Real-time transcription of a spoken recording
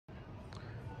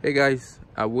Hey guys,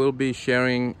 I will be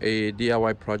sharing a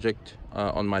DIY project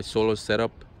on my solar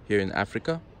setup here in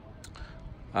Africa.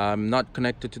 I'm not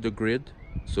connected to the grid,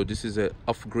 so this is an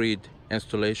off-grid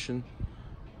installation.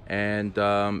 And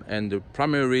the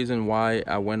primary reason why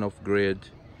I went off-grid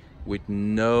with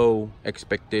no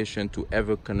expectation to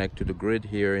ever connect to the grid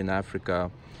here in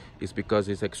Africa is because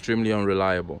it's extremely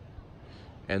unreliable.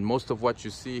 And most of what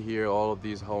you see here, all of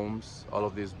these homes, all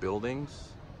of these buildings,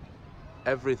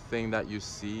 everything that you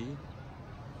see,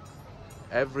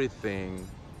 everything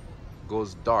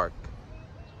goes dark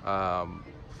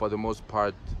for the most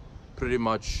part, pretty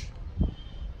much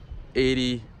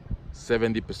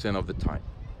 80–70% of the time.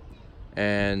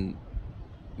 And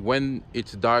when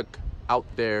it's dark out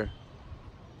there,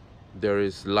 there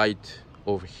is light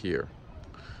over here.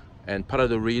 And part of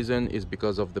the reason is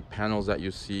because of the panels that you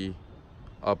see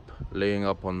laid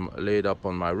up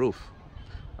on my roof.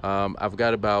 I've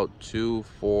got about 2,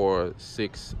 4,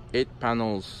 6, 8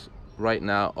 panels right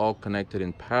now, all connected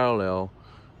in parallel,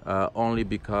 only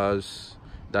because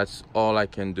that's all I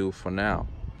can do for now.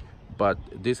 But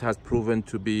this has proven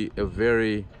to be a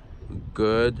very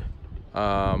good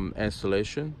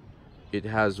installation. It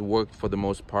has worked for the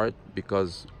most part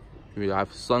because we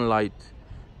have sunlight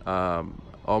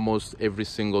almost every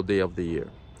single day of the year.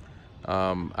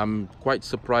 I'm quite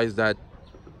surprised that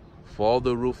for all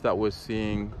the roof that we're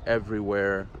seeing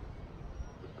everywhere,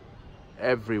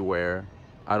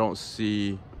 I don't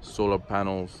see solar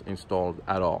panels installed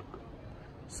at all.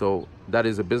 So that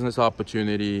is a business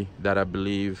opportunity that I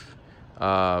believe,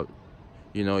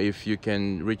 if you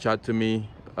can reach out to me,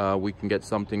 we can get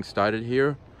something started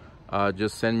here.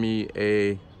 Just send me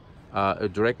a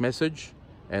direct message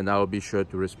and I'll be sure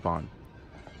to respond.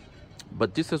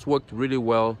 But this has worked really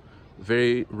well,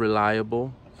 very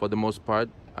reliable for the most part.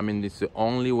 I mean, it's the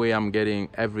only way I'm getting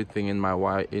everything in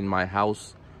my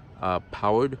house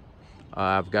powered.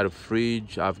 I've got a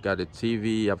fridge, I've got a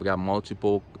TV, I've got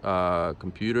multiple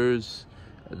computers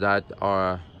that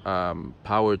are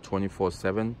powered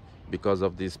 24/7 because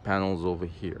of these panels over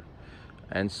here.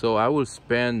 And so I will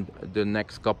spend the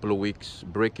next couple of weeks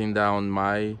breaking down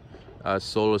my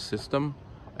solar system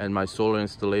and my solar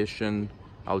installation.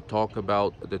 I'll talk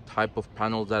about the type of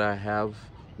panels that I have,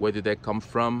 where did they come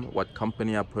from, what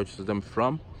company I purchased them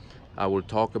from. I will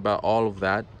talk about all of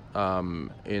that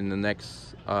in the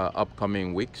next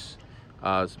upcoming weeks.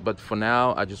 But for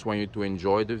now, I just want you to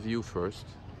enjoy the view first.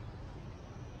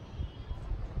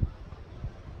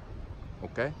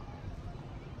 Okay?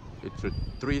 It's a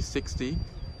 360.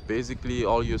 Basically,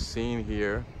 all you're seeing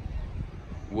here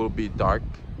will be dark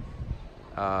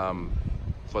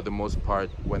for the most part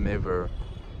whenever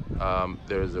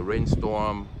there is a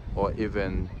rainstorm or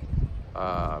even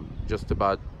just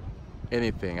about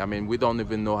anything. I mean, we don't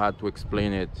even know how to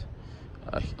explain it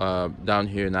down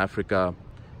here in Africa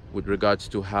with regards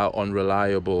to how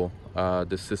unreliable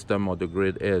the system or the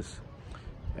grid is.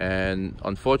 And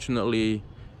unfortunately,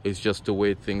 it's just the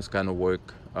way things kind of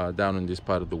work down in this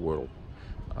part of the world.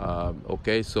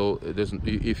 Okay, so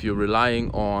if you're relying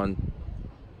on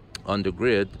the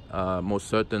grid, most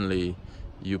certainly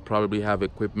you probably have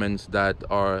equipments that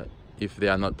are, if they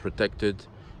are not protected,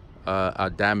 are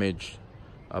damaged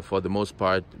for the most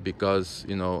part, because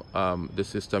the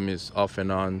system is off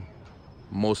and on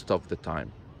most of the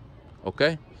time.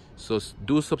 Okay, so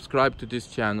do subscribe to this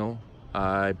channel.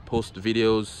 I post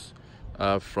videos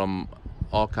from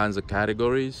all kinds of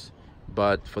categories,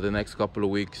 but for the next couple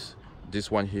of weeks, this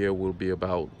one here will be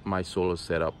about my solar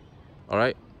setup. All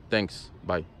right, thanks,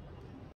 bye.